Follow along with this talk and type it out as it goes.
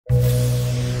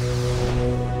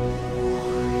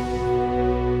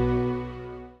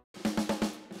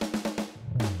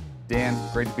Dan,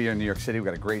 great to be here in New York City. We've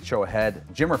got a great show ahead.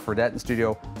 Jimmer Fredette in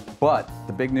studio. But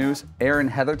the big news, Erin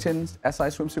Heatherton's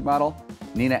SI swimsuit model,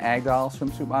 Nina Agdahl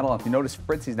swimsuit model. If you notice,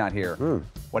 Fritzy's not here.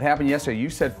 What happened yesterday, you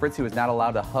said Fritzy was not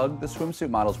allowed to hug the swimsuit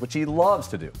models, which he loves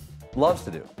to do. Loves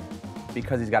to do.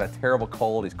 Because he's got a terrible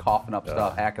cold, he's coughing up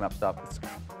stuff, hacking up stuff.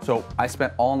 So I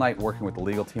spent all night working with the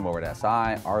legal team over at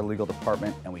SI, our legal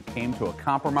department, and we came to a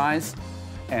compromise.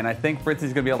 And I think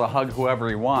Fritzy's gonna be able to hug whoever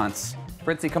he wants.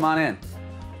 Fritzy, come on in.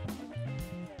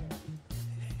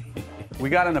 We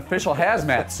got an official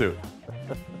hazmat suit.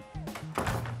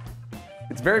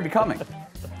 It's very becoming.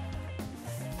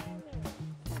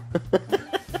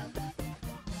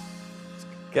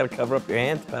 Gotta cover up your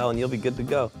hands, pal, and you'll be good to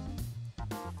go.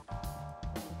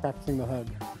 Practicing the hug.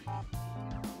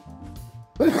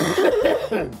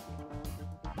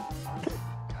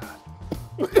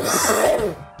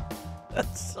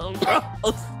 That's so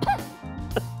gross.